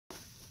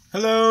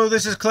Hello,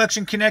 this is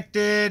Collection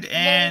Connected,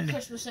 and Merry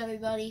Christmas,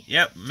 everybody.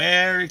 Yep,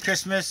 Merry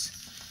Christmas.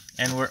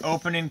 And we're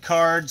opening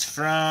cards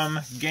from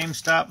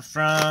GameStop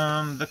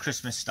from the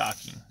Christmas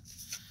stocking.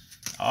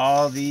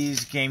 All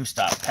these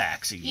GameStop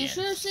packs again. You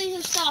should have seen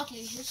his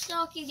stocking. His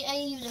stocking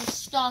ain't even a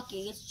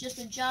stocking. It's just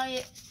a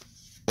giant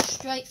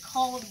straight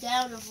column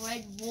down of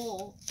red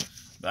wool.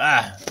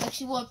 It makes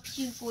you want to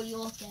puke when you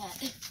look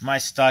at it. My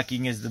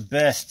stocking is the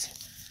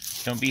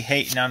best. Don't be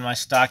hating on my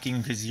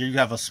stocking because you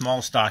have a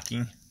small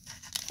stocking.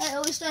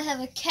 At least I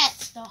have a cat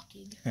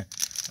stocking.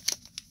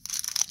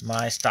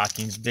 My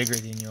stocking's bigger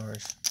than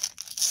yours.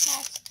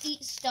 Cats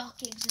eat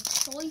stockings and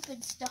sleep in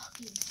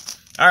stockings.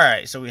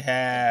 Alright, so we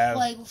have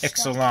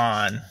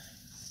Ixalan.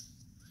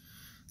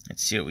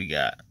 Let's see what we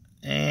got.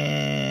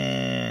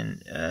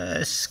 And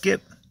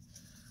Skip.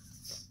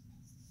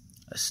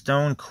 A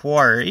Stone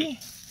Quarry.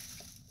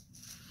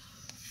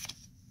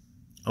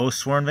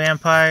 Oathsworn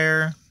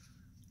Vampire.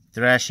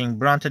 Thrashing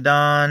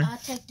Brontodon. I'll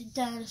take the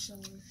dinosaur.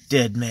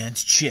 Dead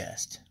Man's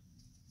Chest.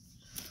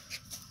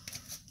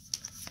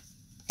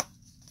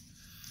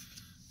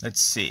 Let's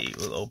see.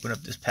 We'll open up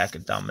this pack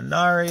of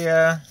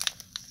Dominaria.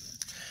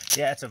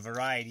 Yeah, it's a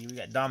variety. We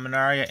got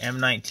Dominaria,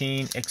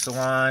 M19,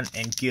 Ixalan,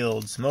 and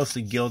Guilds.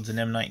 Mostly Guilds and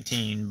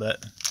M19,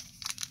 but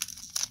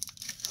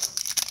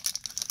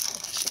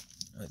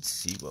let's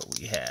see what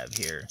we have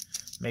here.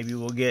 Maybe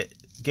we'll get...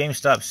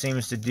 GameStop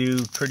seems to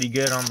do pretty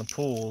good on the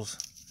pulls.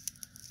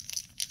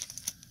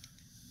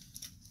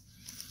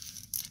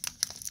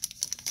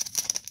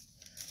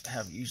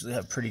 Usually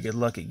have pretty good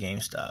luck at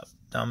GameStop.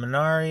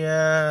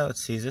 Dominaria.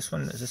 Let's see. Is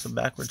this a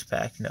backwards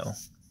pack? No.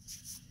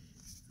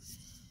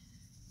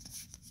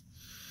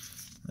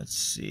 Let's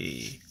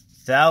see.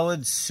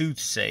 Thallid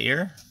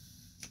Soothsayer.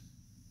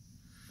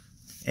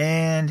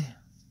 And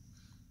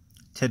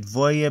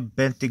Tedvoya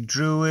Bentic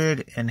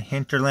Druid and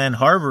Hinterland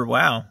Harbor.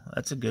 Wow,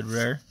 that's a good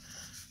rare.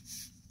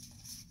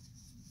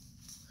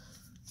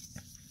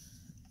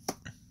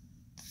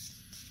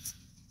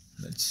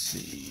 Let's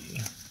see.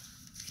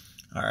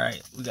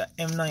 Alright, we got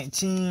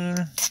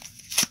M19.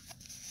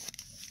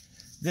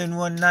 Then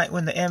one night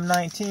when the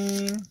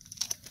M19.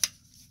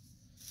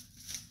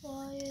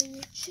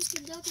 Flying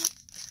chicken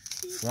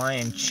nuggets.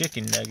 Flying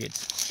chicken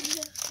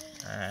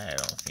nuggets. I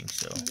don't think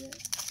so.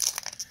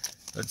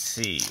 Let's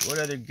see. What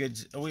other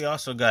goods? We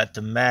also got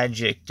the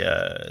Magic,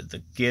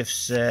 the gift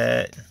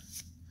set.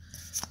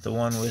 The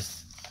one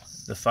with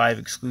the 5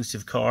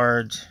 exclusive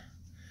cards.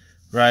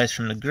 Rise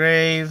from the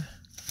Grave.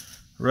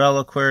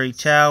 Reliquary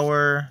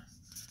Tower.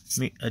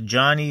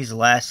 Johnny's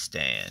Last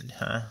Stand,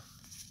 huh?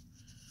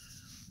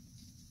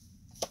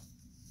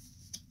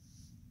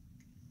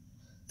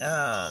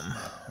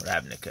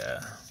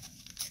 Ravnica.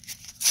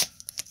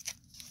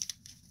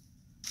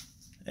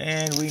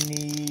 And we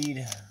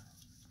need...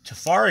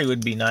 Teferi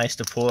would be nice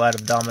to pull out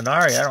of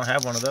Dominaria. I don't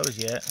have one of those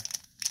yet.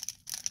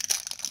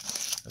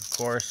 Of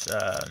course,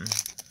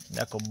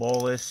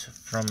 Necrobolus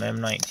from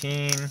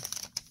M19.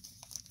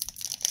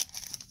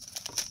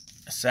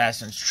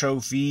 Assassin's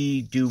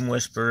Trophy, Doom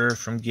Whisperer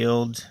from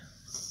Guild,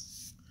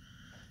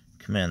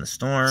 Command the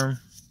Storm,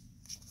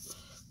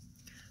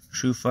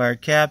 Truefire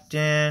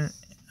Captain,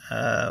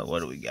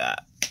 what do we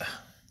got?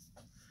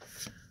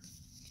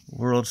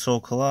 World Soul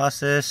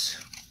Colossus,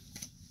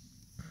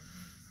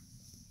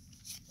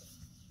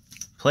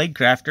 Plague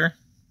Crafter,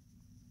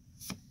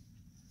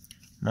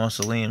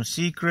 Mausoleum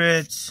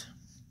Secrets,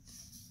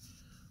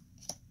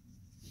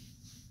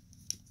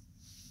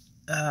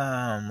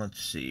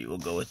 let's see, we'll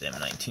go with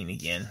M19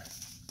 again.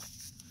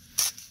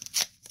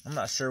 I'm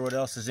not sure what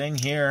else is in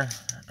here.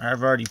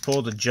 I've already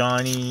pulled a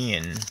Johnny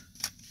and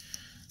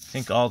I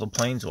think all the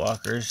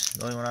Planeswalkers.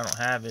 The only one I don't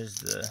have is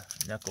the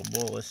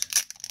Necrobolus.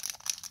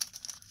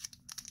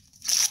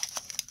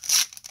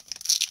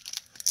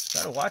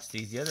 Gotta watch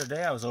these. The other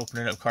day I was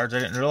opening up cards. I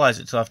didn't realize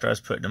it until after I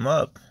was putting them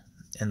up.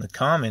 And the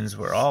commons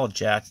were all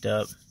jacked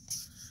up.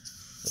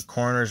 The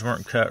corners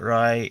weren't cut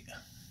right.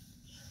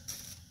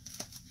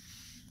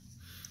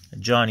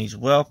 Johnny's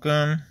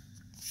Welcome,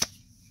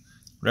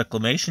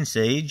 Reclamation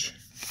Sage,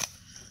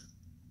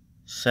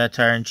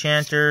 Satire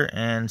Enchanter,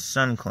 and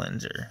Sun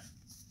Cleanser.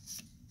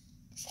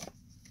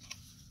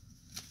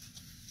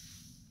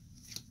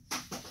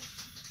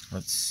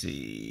 Let's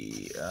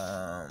see.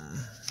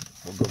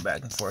 We'll go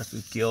back and forth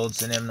with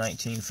Guilds and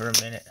M19 for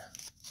a minute.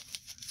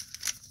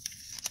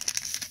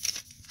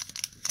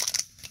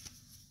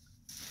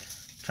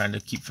 Trying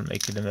to keep from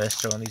making the mess,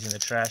 throwing these in the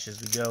trash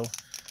as we go.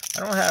 I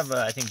don't have,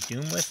 I think,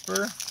 Doom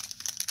Whisperer.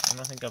 I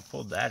don't think I've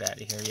pulled that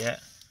out of here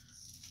yet.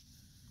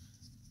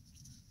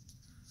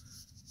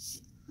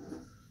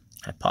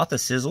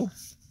 Hypothesizzle.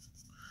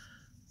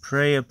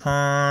 Prey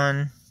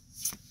Upon.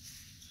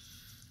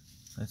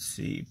 Let's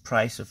see.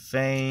 Price of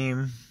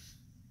Fame.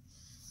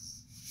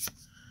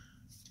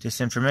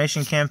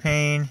 Disinformation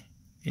Campaign.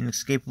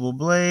 Inescapable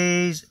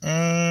Blaze.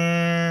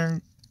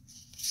 And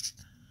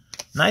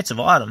Knights of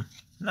Autumn.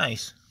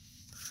 Nice.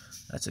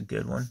 That's a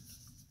good one.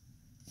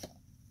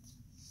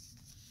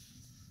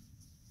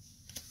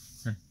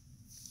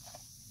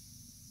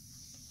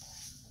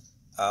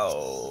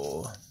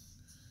 Oh.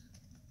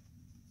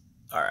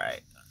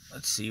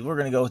 Let's see. We're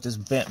going to go with this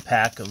bent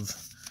pack of...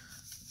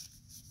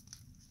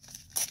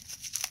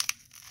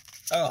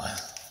 Oh.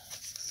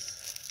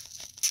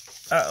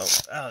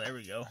 Oh, there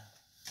we go.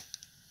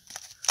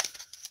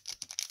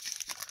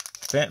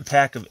 Bent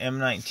pack of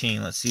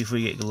M19. Let's see if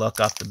we get luck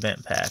off the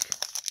bent pack.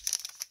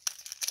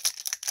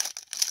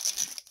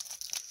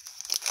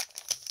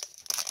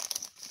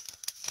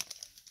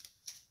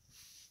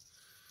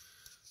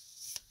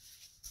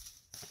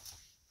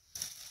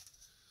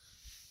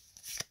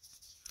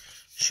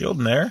 Shield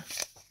Mare.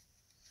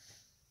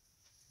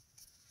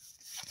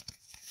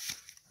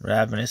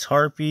 Ravenous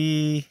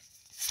Harpy.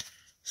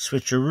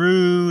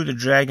 Switcheroo, the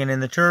Dragon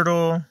and the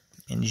Turtle,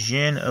 and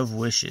Djinn of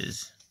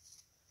Wishes.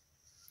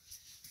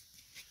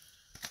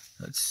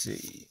 Let's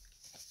see.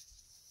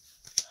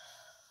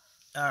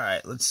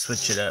 Alright, let's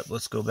switch it up.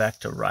 Let's go back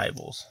to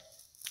Rivals.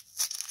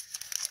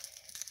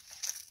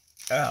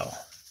 Oh.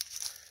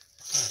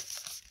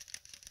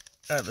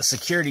 The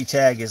security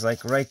tag is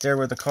like right there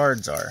where the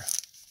cards are.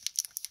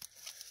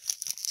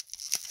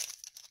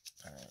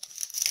 Alright.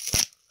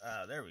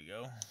 There we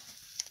go.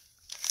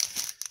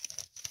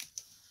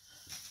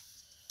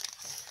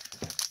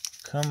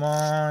 Come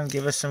on,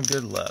 give us some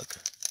good luck.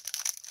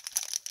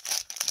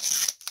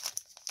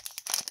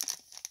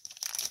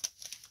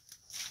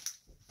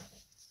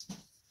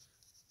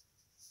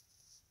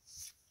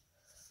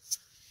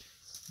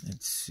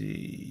 Let's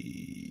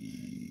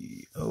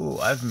see. Oh,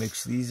 I've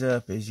mixed these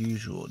up as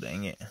usual,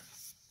 dang it.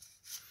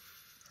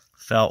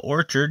 Foul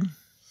Orchard.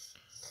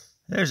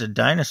 There's a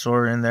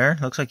dinosaur in there.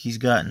 Looks like he's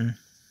gotten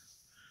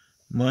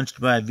munched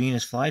by a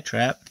Venus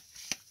flytrap.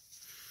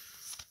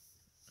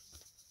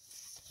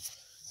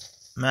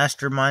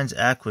 Mastermind's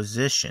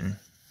Acquisition.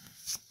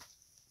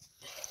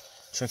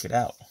 Check it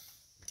out.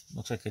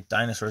 Looks like a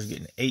dinosaur's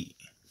getting ate.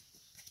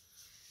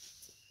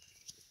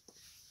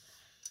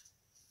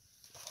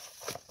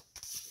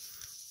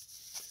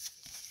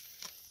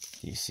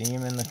 Do you see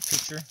him in the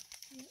picture?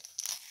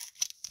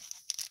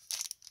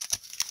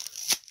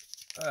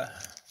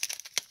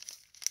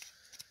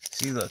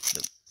 See, look,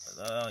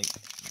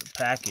 the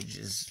package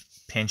is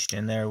pinched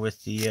in there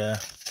with the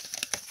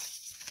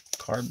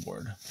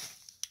cardboard.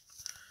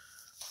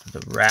 The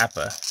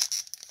Rappa.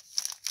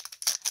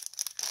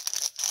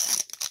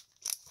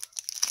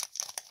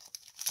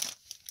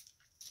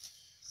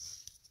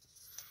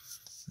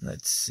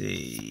 Let's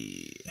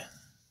see.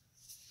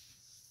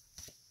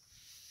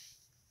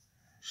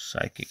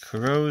 Psychic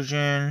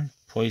Corrosion,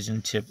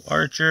 Poison Tip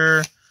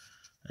Archer,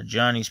 a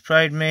Johnny's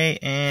Pride Mate,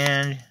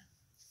 and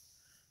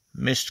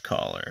Mist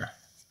Caller.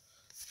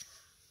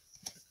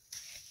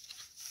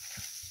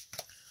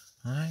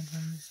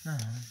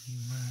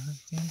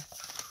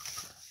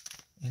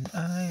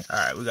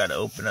 Alright, we gotta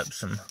open up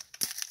some.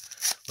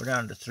 We're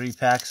down to 3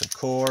 packs of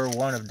Core,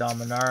 1 of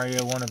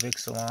Dominaria, 1 of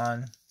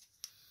Ixalan,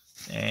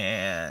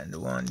 and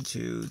 1,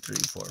 2, 3,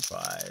 4,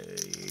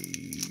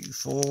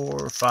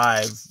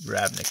 5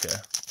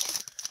 Ravnica.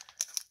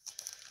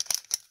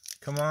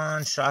 Come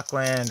on,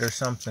 Shockland or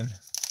something.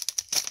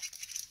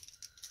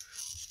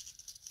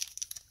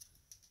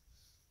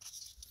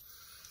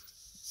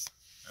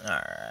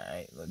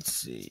 Alright, let's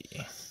see.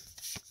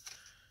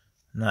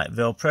 Night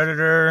Veil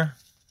Predator.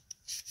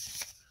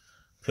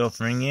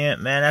 Pilfering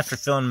Imp. Man, after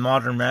filling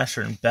Modern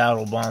Master and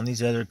Battle Bomb,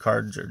 these other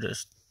cards are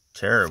just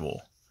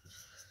terrible.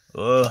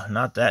 Ugh,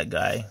 not that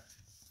guy.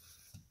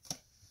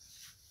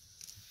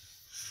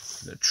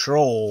 The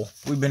Troll.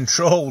 We've been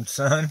trolled,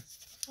 son.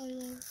 Oh,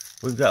 yeah.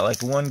 We've got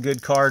like 1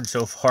 good card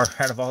so far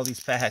out of all these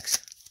packs.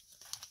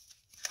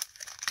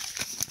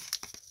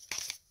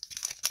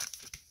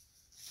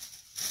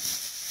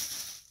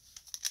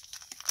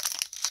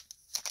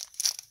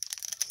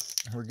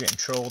 We're getting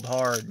trolled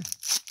hard.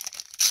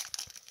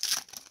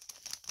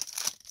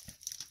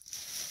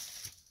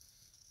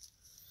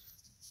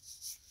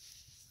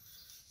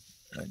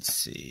 Let's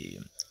see.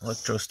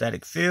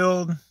 Electrostatic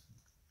Field.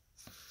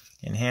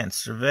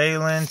 Enhanced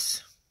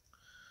Surveillance.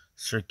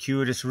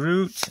 Circuitous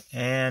Route.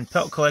 And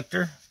Pelt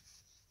Collector.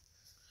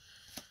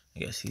 I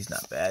guess he's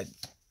not bad.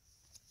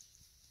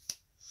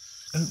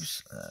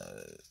 Oops.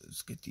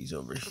 Let's get these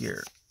over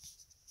here.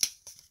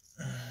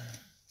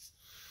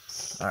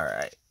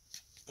 Alright.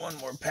 1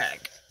 more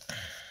pack.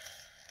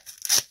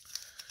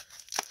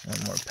 1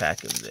 more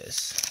pack of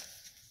this.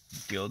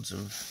 Guilds of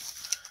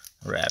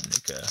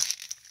Ravnica.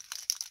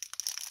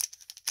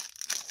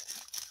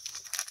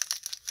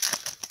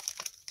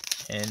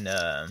 And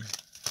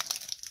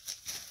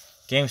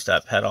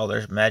GameStop had all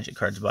their Magic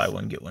cards buy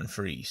 1 get 1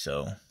 free,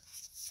 so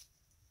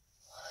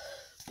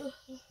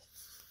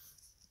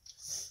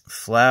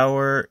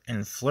Flower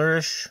and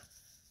Flourish,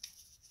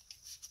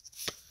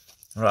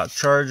 Rock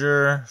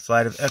Charger,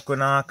 Flight of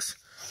Equinox,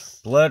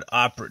 Blood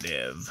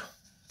Operative.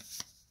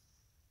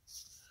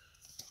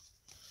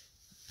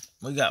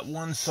 We got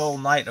 1 Soul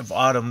Knight of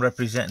Autumn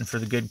representing for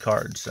the good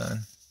cards,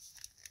 son.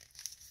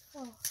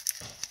 Oh.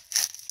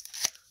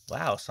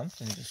 Wow,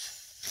 something just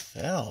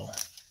fell.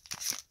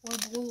 Or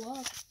blew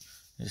up.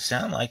 Does it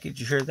sound like it? Did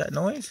you hear that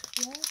noise?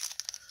 Yeah.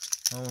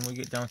 Well, when we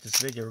get done with this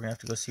video, we're going to have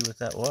to go see what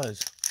that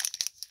was.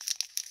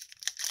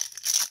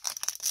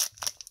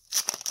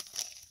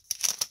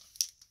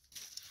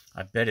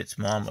 I bet it's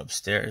Mom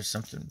upstairs.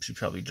 Something. She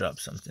probably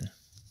dropped something.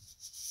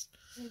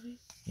 Maybe.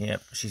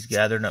 Yep, she's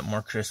gathering up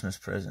more Christmas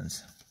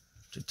presents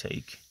to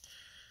take.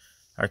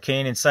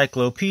 Arcane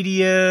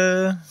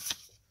Encyclopedia.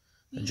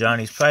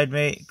 Johnny's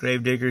Pridemate.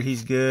 Gravedigger,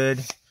 he's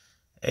good.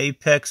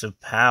 Apex of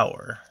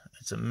Power.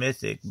 It's a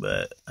mythic,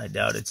 but I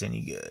doubt it's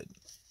any good.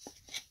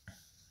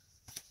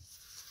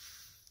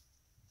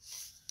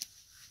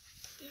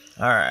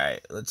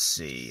 Alright, let's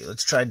see.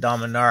 Let's try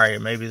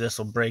Dominaria. Maybe this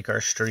will break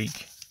our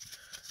streak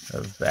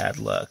of bad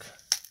luck.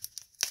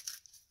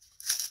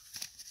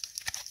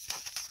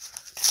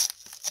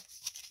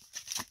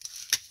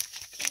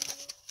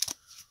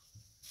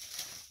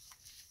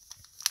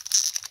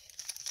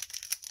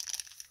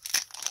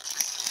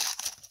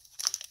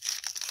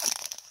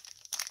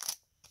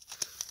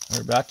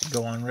 We're about to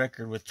go on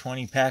record with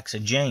 20 packs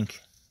of jank.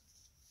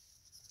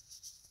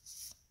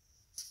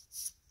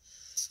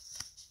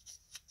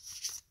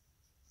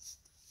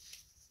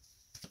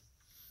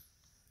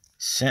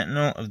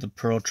 Sentinel of the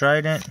Pearl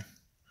Trident.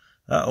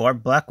 Uh-oh, our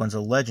black one's a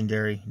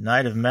legendary.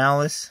 Knight of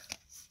Malice.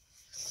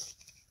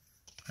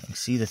 I can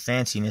see the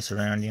fanciness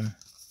around him.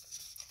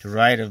 The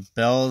Rite of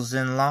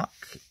Belzenlock.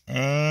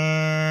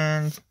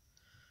 And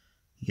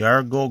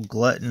Yargle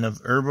Glutton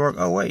of Urborg.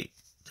 Oh, wait.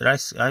 Did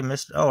I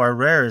missed? Oh, our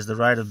rare is the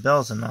Rite of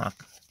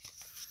Belzenlock.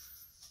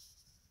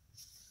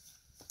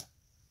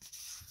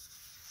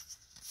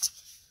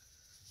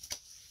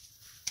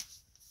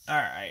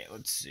 Alright,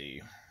 let's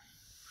see.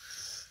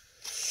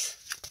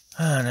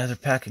 Another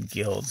pack of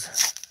guilds.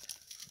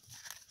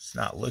 It's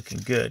not looking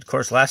good. Of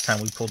course, last time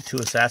we pulled 2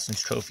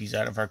 Assassin's trophies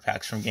out of our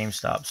packs from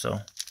GameStop, so.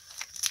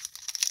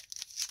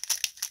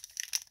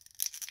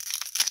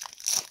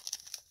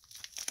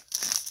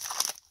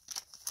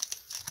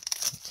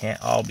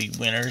 Can't all be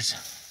winners.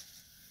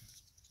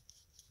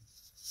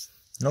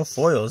 No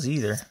foils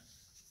either.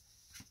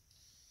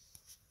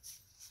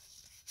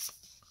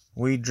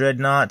 Weed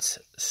Dreadnoughts,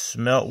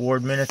 Smelt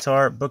Ward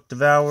Minotaur, Book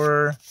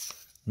Devourer,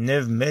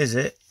 Niv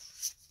Mizzet.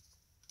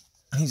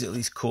 He's at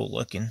least cool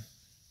looking.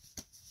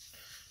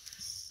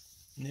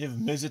 Niv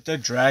Mizzet the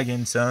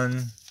dragon,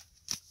 son.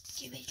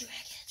 Give me dragon.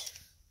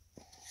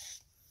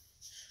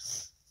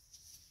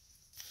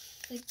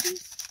 Like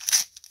this.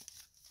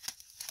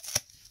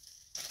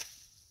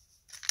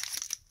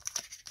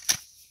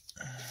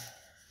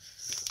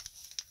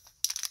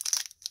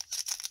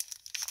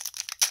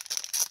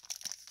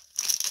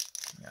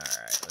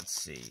 Alright, let's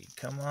see.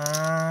 Come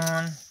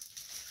on.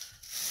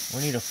 We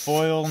need a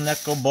foil,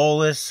 Neko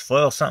Bolas.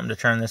 Foil something to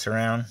turn this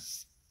around.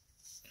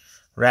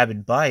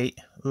 Rabid Bite.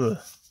 Ugh.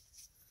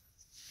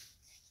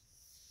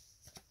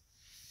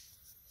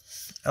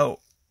 Oh.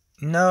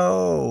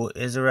 No.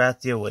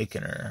 Izarath the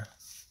Awakener.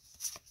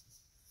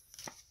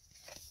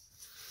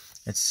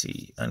 Let's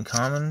see.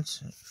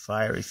 Uncommons.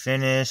 Fiery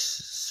Finish.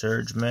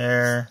 Surge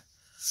Mare.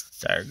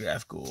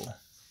 Diregraph Ghoul.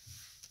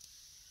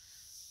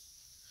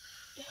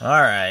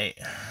 Alright.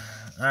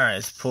 Alright,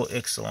 let's pull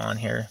Ixalan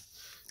here.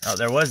 Oh,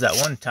 there was that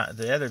one time,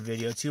 the other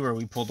video too, where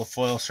we pulled a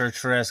foil search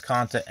for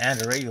Azcanta and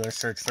a regular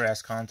search for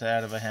Azcanta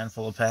out of a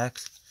handful of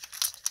packs.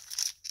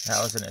 That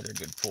was another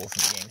good pull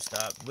from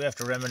GameStop. We have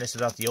to reminisce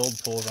about the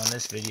old pulls on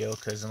this video,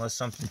 because unless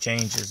something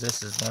changes,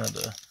 this is one of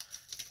the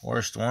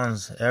worst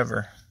ones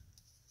ever.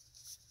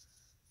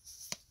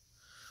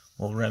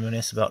 We'll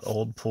reminisce about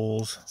old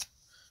pulls,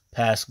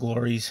 past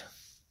glories.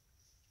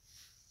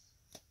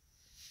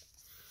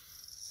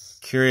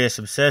 Curious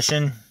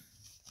Obsession.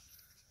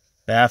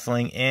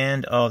 Baffling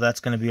End. Oh,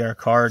 that's going to be our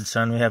card,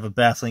 son. We have a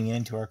Baffling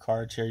End to our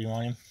cards here. You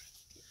want him?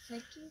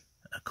 Thank you.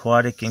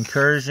 Aquatic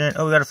Incursion.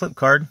 Oh, we got a flip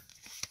card.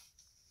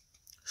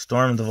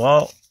 Storm of the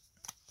Vault,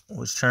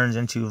 which turns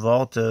into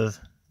Vault of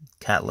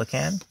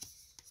Catlacan.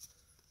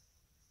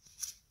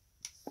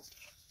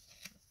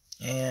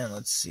 And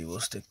let's see, we'll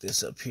stick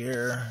this up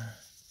here.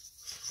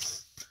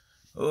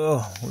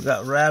 Oh, we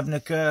got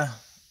Ravnica,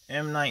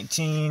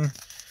 M19.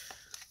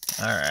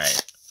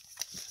 Alright.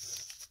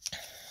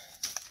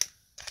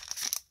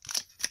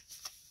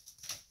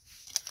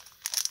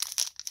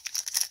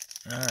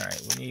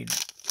 Alright, we need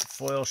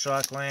foil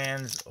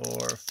Shocklands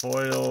or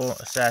foil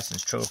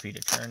Assassin's Trophy to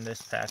turn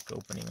this pack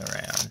opening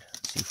around.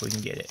 See if we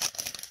can get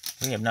it.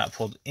 We have not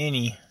pulled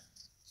any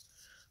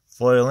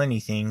foil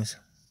anythings.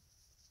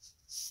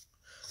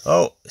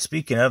 Oh,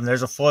 speaking of,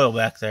 there's a foil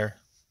back there.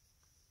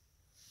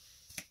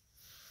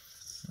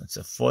 It's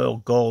a foil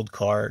gold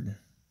card.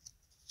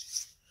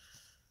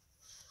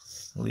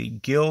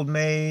 League Guild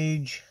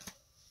Mage.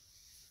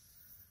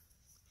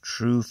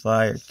 True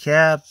Fire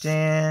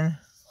Captain.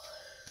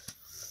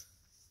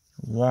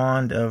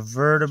 Wand of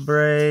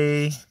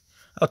Vertebrae.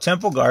 Oh,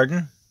 Temple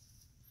Garden.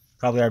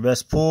 Probably our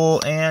best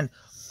pull. And,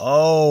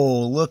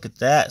 oh, look at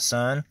that,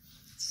 son.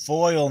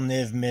 Foil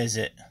Niv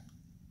Mizzet.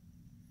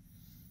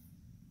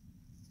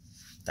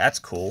 That's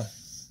cool.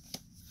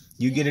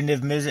 You get a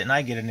Niv Mizzet and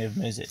I get a Niv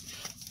Mizzet.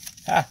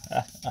 Ha,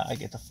 ha, ha. I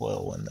get the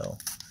foil one, though.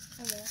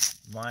 Okay.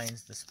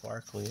 Mine's the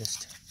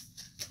sparkliest.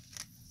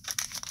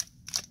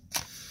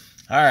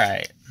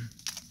 Alright.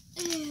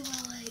 Ew,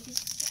 my leg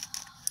is...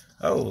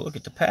 Oh, look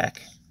at the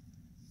pack.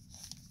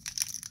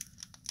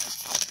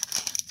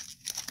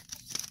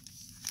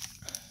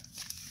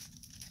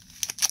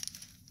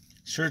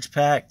 Church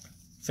pack,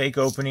 fake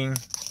opening,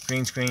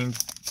 green screened.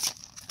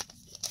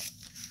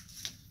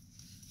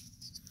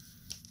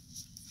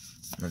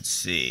 Let's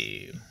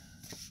see.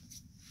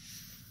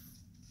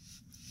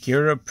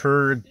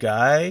 Girapur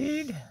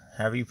Guide,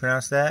 however you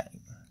pronounce that.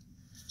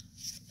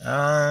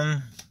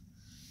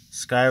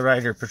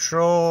 Skyrider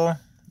Patrol,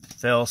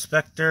 Fell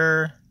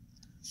Spectre,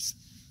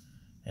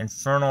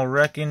 Infernal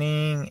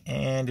Reckoning,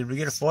 and did we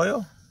get a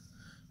foil?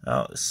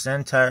 Oh,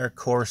 Centaur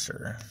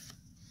Courser.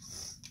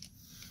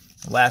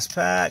 Last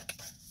pack.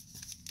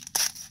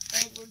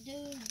 And we're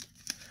doomed.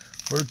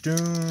 We're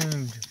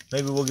doomed.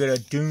 Maybe we'll get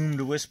a Doomed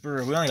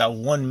Whisperer. We only got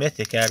one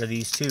mythic out of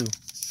these two.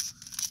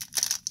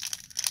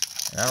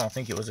 And I don't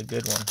think it was a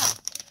good one.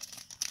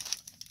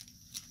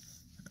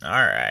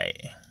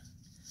 Alright.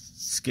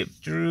 Skip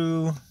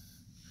through.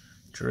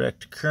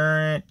 Direct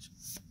Current.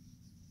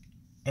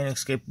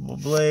 Inescapable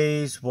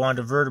Blaze. Wand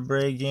of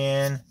Vertebrae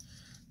again.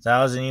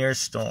 1,000-Year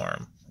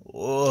Storm.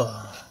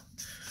 Whoa.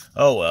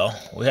 Oh well.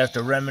 We have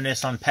to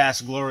reminisce on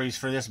past glories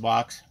for this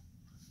box.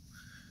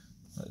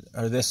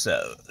 Or this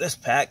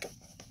pack.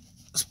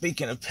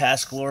 Speaking of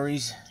past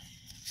glories,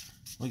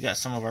 we got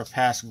some of our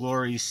past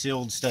glories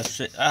sealed stuff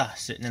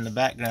sitting in the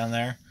background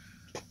there.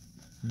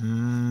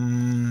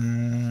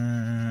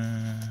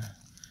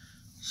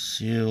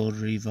 Sealed,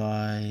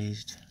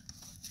 revised.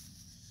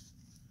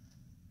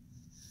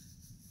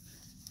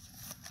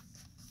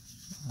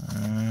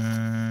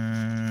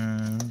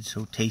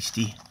 So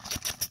tasty.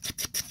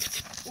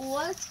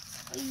 What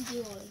are you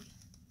doing?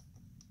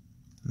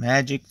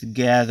 Magic the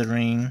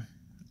Gathering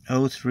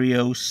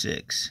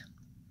 0306.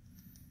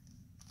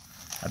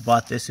 I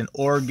bought this in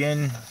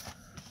Oregon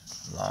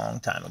a long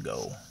time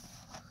ago.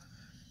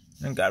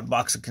 Then got a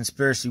box of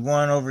Conspiracy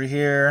 1 over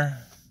here.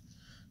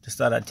 Just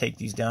thought I'd take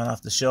these down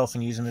off the shelf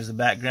and use them as the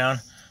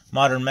background.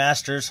 Modern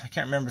Masters. I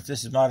can't remember if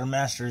this is Modern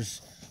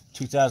Masters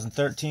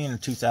 2013 or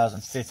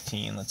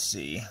 2015. Let's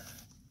see.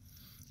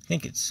 I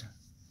think it's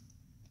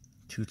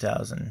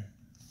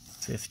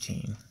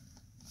 2015.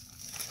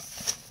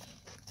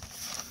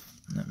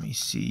 Let me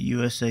see.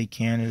 USA,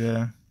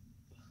 Canada.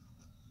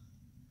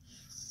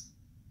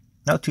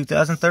 No,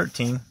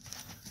 2013.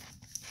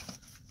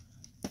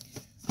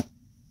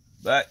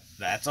 But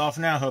that's all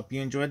for now. Hope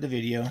you enjoyed the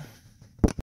video.